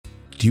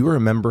Do you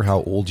remember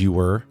how old you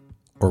were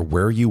or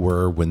where you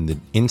were when the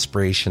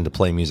inspiration to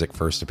play music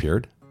first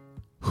appeared?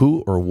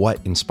 Who or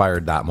what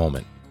inspired that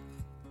moment?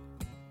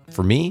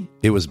 For me,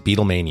 it was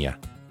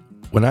Beatlemania.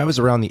 When I was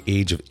around the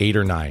age of 8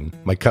 or 9,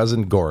 my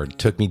cousin Gord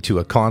took me to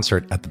a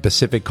concert at the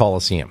Pacific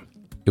Coliseum.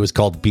 It was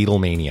called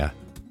Beatlemania.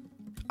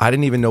 I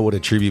didn't even know what a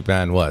tribute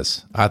band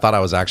was. I thought I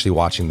was actually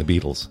watching the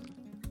Beatles.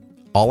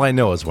 All I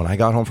know is when I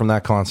got home from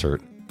that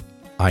concert,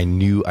 I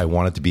knew I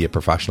wanted to be a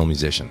professional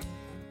musician.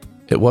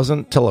 It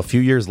wasn't until a few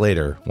years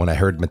later when I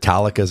heard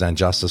Metallica's And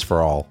Justice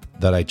for All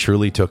that I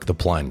truly took the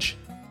plunge.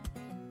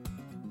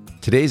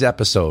 Today's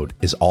episode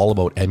is all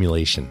about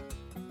emulation.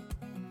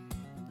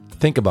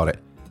 Think about it.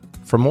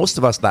 For most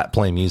of us that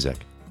play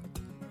music,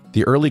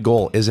 the early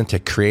goal isn't to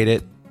create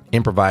it,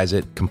 improvise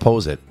it,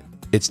 compose it.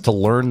 It's to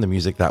learn the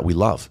music that we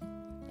love.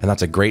 And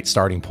that's a great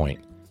starting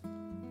point.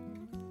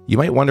 You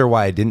might wonder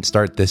why I didn't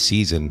start this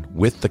season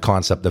with the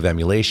concept of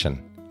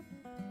emulation.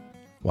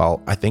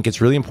 Well, I think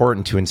it's really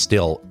important to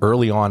instill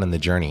early on in the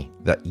journey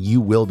that you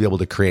will be able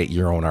to create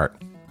your own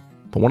art.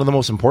 But one of the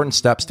most important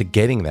steps to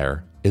getting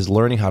there is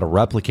learning how to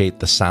replicate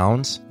the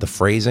sounds, the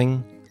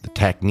phrasing, the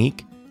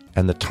technique,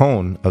 and the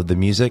tone of the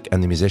music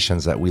and the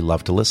musicians that we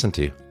love to listen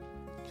to.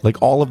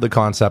 Like all of the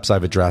concepts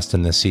I've addressed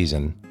in this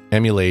season,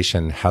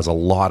 emulation has a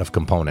lot of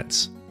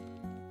components.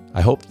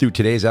 I hope through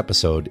today's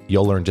episode,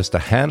 you'll learn just a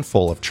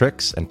handful of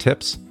tricks and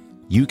tips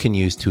you can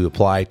use to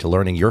apply to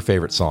learning your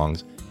favorite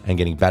songs and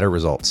getting better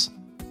results.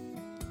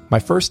 My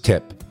first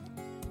tip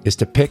is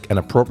to pick an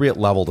appropriate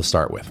level to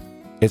start with.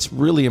 It's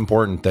really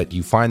important that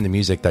you find the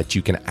music that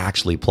you can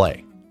actually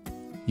play.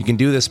 You can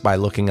do this by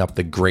looking up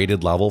the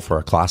graded level for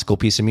a classical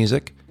piece of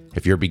music.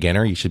 If you're a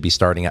beginner, you should be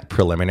starting at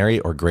preliminary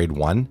or grade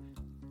 1.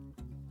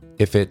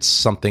 If it's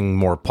something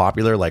more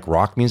popular like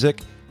rock music,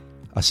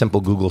 a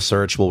simple Google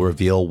search will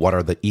reveal what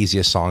are the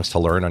easiest songs to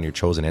learn on your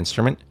chosen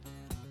instrument.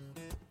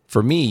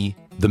 For me,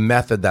 the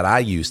method that I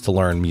used to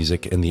learn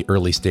music in the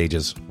early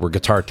stages were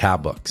guitar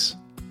tab books.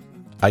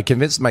 I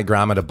convinced my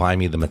grandma to buy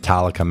me the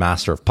Metallica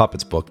Master of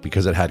Puppets book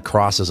because it had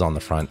crosses on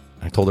the front.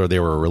 I told her they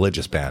were a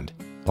religious band.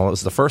 Well, it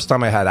was the first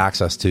time I had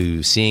access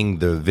to seeing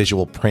the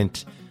visual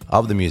print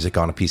of the music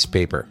on a piece of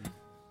paper.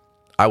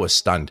 I was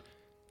stunned.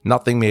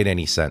 Nothing made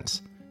any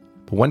sense.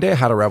 But one day I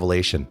had a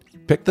revelation.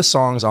 Pick the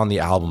songs on the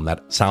album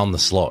that sound the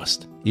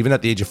slowest. Even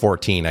at the age of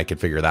 14, I could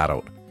figure that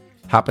out.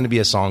 Happened to be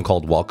a song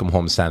called Welcome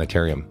Home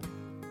Sanitarium.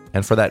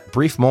 And for that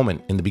brief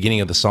moment in the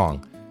beginning of the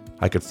song,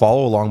 I could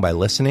follow along by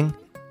listening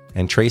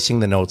and tracing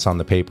the notes on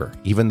the paper,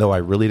 even though I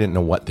really didn't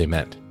know what they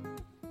meant.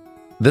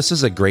 This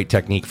is a great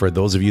technique for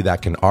those of you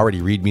that can already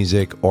read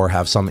music or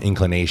have some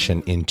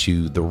inclination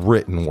into the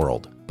written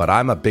world. But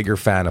I'm a bigger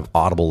fan of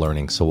audible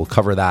learning, so we'll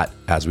cover that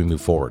as we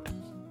move forward.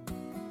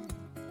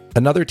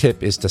 Another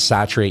tip is to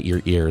saturate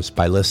your ears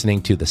by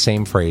listening to the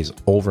same phrase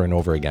over and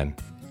over again.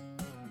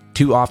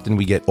 Too often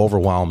we get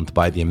overwhelmed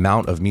by the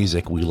amount of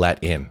music we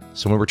let in.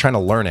 So when we're trying to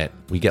learn it,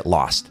 we get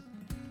lost.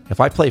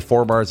 If I play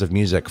 4 bars of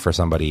music for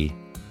somebody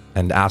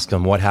and ask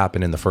them what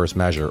happened in the first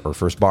measure or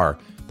first bar,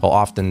 they'll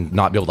often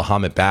not be able to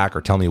hum it back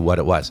or tell me what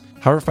it was.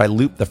 However, if I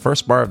loop the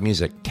first bar of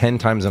music 10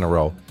 times in a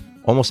row,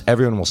 almost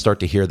everyone will start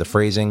to hear the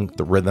phrasing,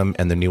 the rhythm,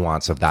 and the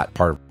nuance of that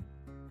part.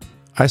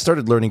 I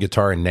started learning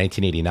guitar in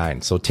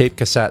 1989, so tape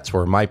cassettes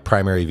were my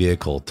primary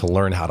vehicle to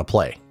learn how to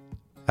play.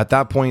 At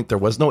that point, there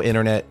was no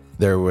internet,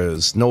 there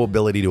was no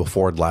ability to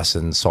afford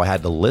lessons, so I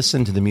had to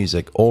listen to the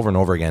music over and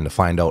over again to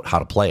find out how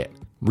to play it.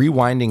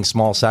 Rewinding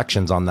small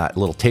sections on that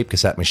little tape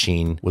cassette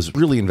machine was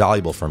really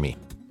invaluable for me.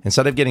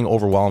 Instead of getting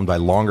overwhelmed by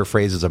longer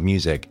phrases of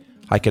music,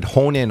 I could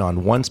hone in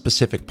on one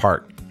specific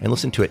part and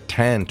listen to it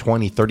 10,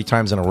 20, 30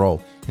 times in a row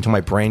until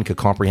my brain could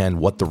comprehend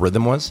what the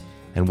rhythm was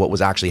and what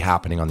was actually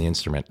happening on the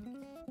instrument.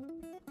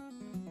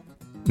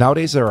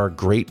 Nowadays, there are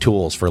great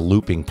tools for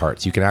looping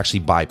parts. You can actually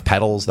buy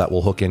pedals that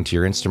will hook into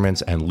your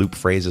instruments and loop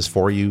phrases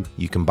for you.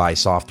 You can buy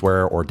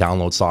software or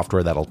download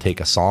software that'll take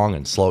a song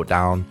and slow it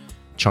down,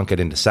 chunk it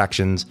into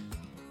sections.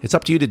 It's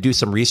up to you to do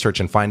some research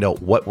and find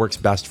out what works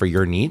best for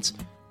your needs,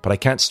 but I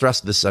can't stress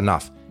this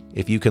enough.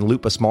 If you can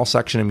loop a small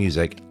section of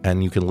music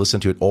and you can listen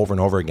to it over and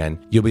over again,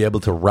 you'll be able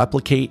to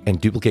replicate and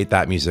duplicate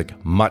that music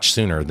much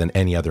sooner than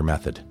any other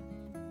method.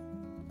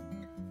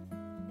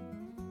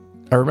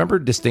 I remember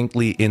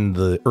distinctly in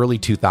the early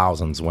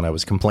 2000s when I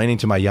was complaining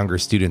to my younger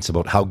students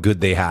about how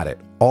good they had it.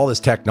 All this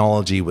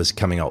technology was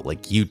coming out,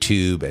 like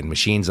YouTube and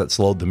machines that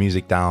slowed the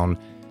music down,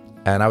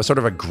 and I was sort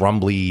of a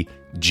grumbly,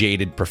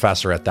 jaded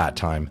professor at that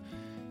time.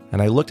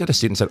 And I looked at a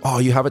student and said, "Oh,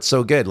 you have it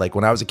so good. Like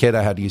when I was a kid,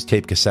 I had to use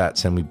tape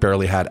cassettes and we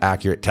barely had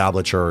accurate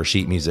tablature or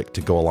sheet music to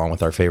go along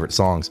with our favorite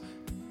songs."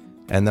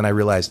 And then I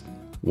realized,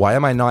 why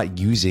am I not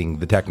using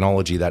the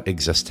technology that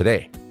exists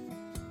today?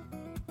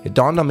 It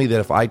dawned on me that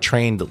if I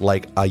trained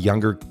like a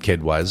younger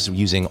kid was,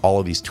 using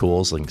all of these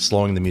tools, like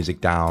slowing the music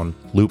down,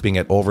 looping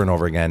it over and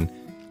over again,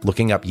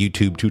 looking up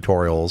YouTube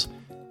tutorials,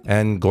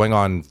 and going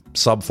on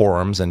sub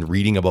forums and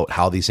reading about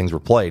how these things were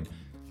played,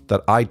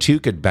 that I too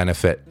could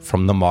benefit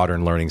from the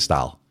modern learning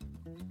style.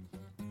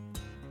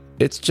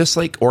 It's just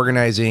like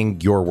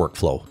organizing your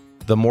workflow.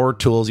 the more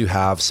tools you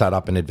have set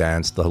up in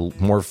advance, the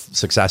more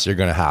success you're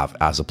going to have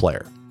as a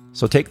player.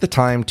 So take the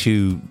time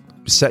to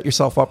set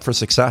yourself up for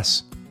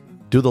success.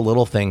 Do the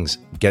little things,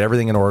 get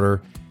everything in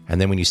order, and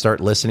then when you start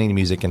listening to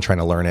music and trying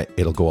to learn it,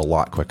 it'll go a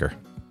lot quicker.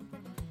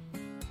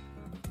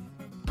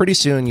 Pretty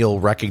soon, you'll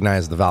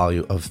recognize the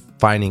value of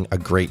finding a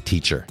great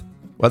teacher.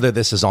 Whether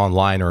this is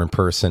online or in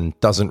person,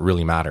 doesn't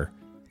really matter.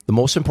 The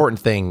most important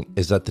thing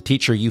is that the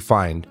teacher you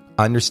find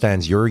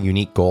understands your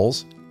unique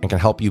goals and can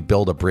help you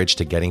build a bridge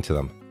to getting to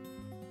them.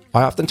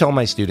 I often tell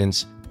my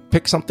students,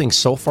 pick something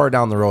so far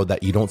down the road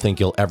that you don't think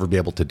you'll ever be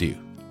able to do.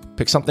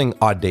 Pick something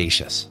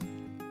audacious.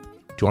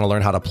 Do you want to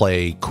learn how to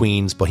play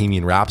Queen's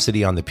Bohemian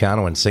Rhapsody on the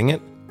piano and sing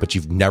it, but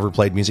you've never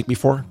played music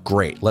before?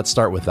 Great, let's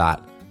start with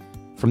that.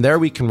 From there,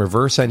 we can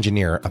reverse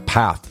engineer a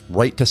path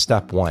right to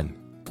step one.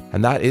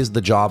 And that is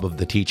the job of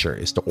the teacher,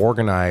 is to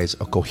organize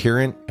a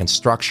coherent and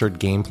structured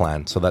game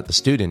plan so that the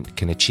student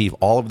can achieve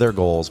all of their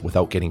goals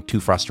without getting too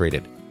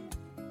frustrated.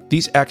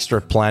 These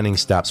extra planning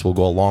steps will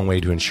go a long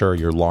way to ensure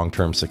your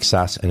long-term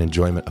success and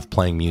enjoyment of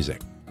playing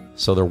music,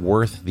 so they're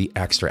worth the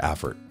extra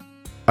effort.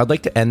 I'd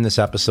like to end this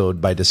episode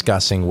by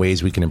discussing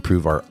ways we can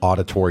improve our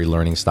auditory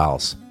learning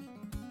styles.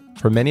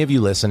 For many of you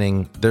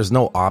listening, there's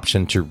no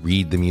option to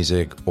read the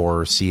music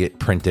or see it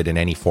printed in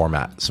any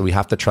format, so we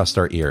have to trust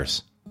our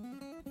ears.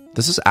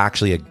 This is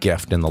actually a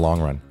gift in the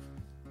long run.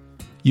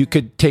 You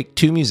could take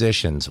two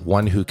musicians,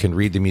 one who can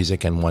read the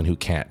music and one who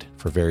can't,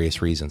 for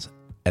various reasons,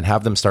 and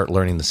have them start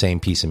learning the same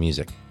piece of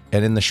music.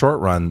 And in the short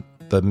run,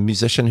 the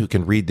musician who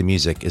can read the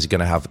music is going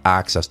to have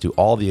access to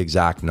all the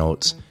exact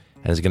notes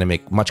and is going to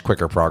make much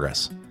quicker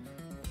progress.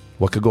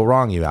 What could go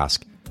wrong, you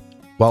ask?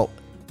 Well,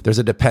 there's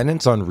a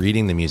dependence on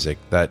reading the music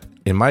that,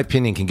 in my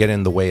opinion, can get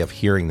in the way of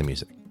hearing the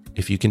music.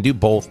 If you can do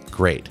both,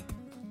 great.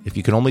 If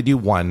you can only do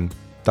one,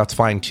 that's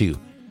fine too.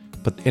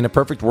 But in a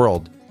perfect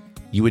world,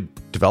 you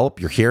would develop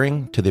your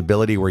hearing to the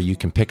ability where you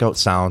can pick out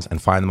sounds and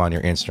find them on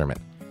your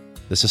instrument.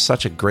 This is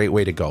such a great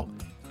way to go.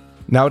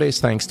 Nowadays,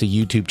 thanks to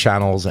YouTube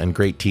channels and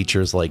great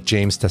teachers like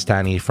James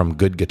Testani from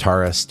Good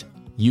Guitarist,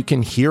 you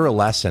can hear a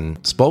lesson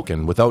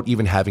spoken without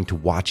even having to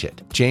watch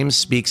it. James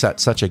speaks at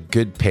such a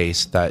good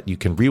pace that you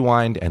can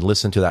rewind and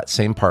listen to that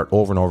same part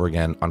over and over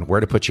again on where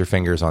to put your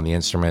fingers on the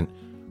instrument,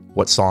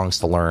 what songs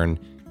to learn,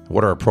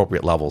 what are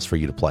appropriate levels for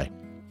you to play.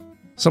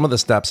 Some of the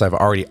steps I've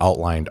already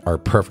outlined are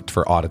perfect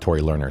for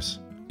auditory learners,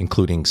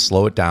 including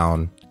slow it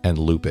down and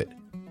loop it.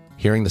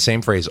 Hearing the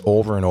same phrase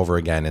over and over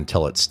again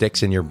until it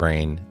sticks in your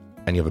brain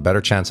and you have a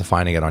better chance of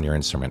finding it on your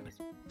instrument.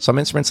 Some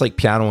instruments like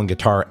piano and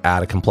guitar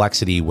add a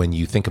complexity when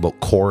you think about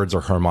chords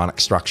or harmonic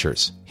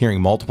structures.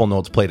 Hearing multiple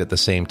notes played at the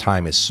same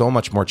time is so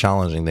much more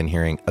challenging than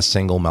hearing a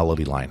single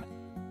melody line.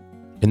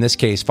 In this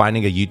case,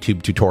 finding a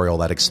YouTube tutorial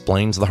that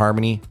explains the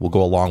harmony will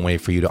go a long way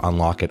for you to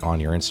unlock it on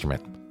your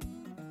instrument.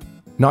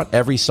 Not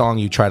every song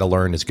you try to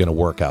learn is going to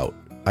work out.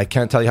 I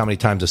can't tell you how many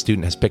times a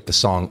student has picked a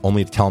song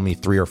only to tell me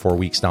 3 or 4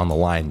 weeks down the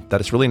line that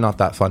it's really not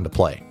that fun to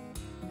play.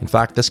 In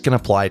fact, this can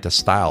apply to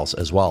styles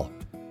as well.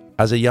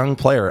 As a young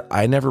player,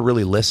 I never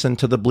really listened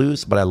to the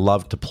blues, but I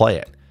loved to play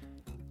it.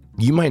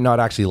 You might not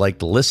actually like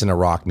to listen to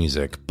rock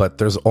music, but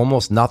there's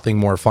almost nothing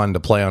more fun to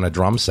play on a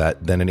drum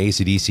set than an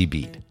AC/DC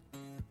beat.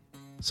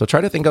 So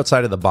try to think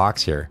outside of the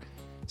box here.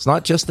 It's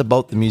not just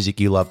about the music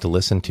you love to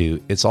listen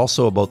to, it's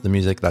also about the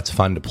music that's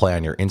fun to play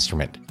on your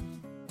instrument.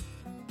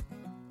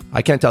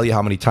 I can't tell you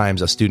how many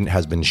times a student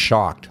has been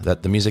shocked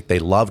that the music they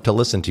love to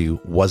listen to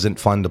wasn't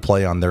fun to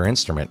play on their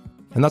instrument.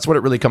 And that's what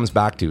it really comes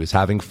back to, is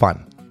having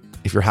fun.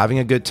 If you're having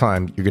a good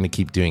time, you're going to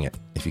keep doing it.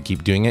 If you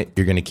keep doing it,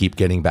 you're going to keep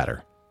getting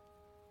better.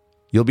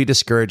 You'll be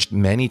discouraged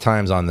many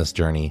times on this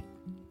journey.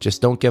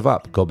 Just don't give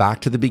up. Go back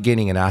to the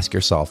beginning and ask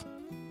yourself,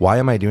 why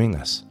am I doing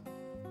this?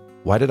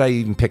 Why did I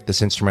even pick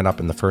this instrument up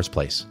in the first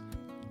place?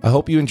 I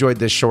hope you enjoyed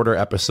this shorter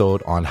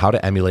episode on how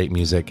to emulate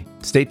music.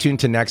 Stay tuned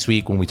to next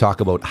week when we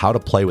talk about how to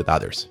play with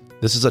others.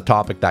 This is a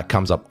topic that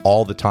comes up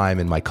all the time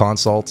in my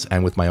consults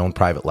and with my own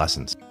private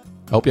lessons.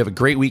 I hope you have a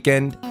great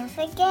weekend. Don't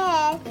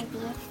forget,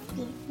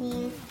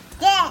 music.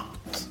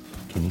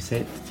 Can you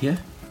say it, Tia?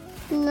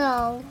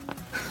 No.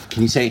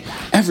 Can you say,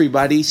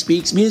 everybody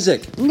speaks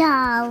music?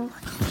 No.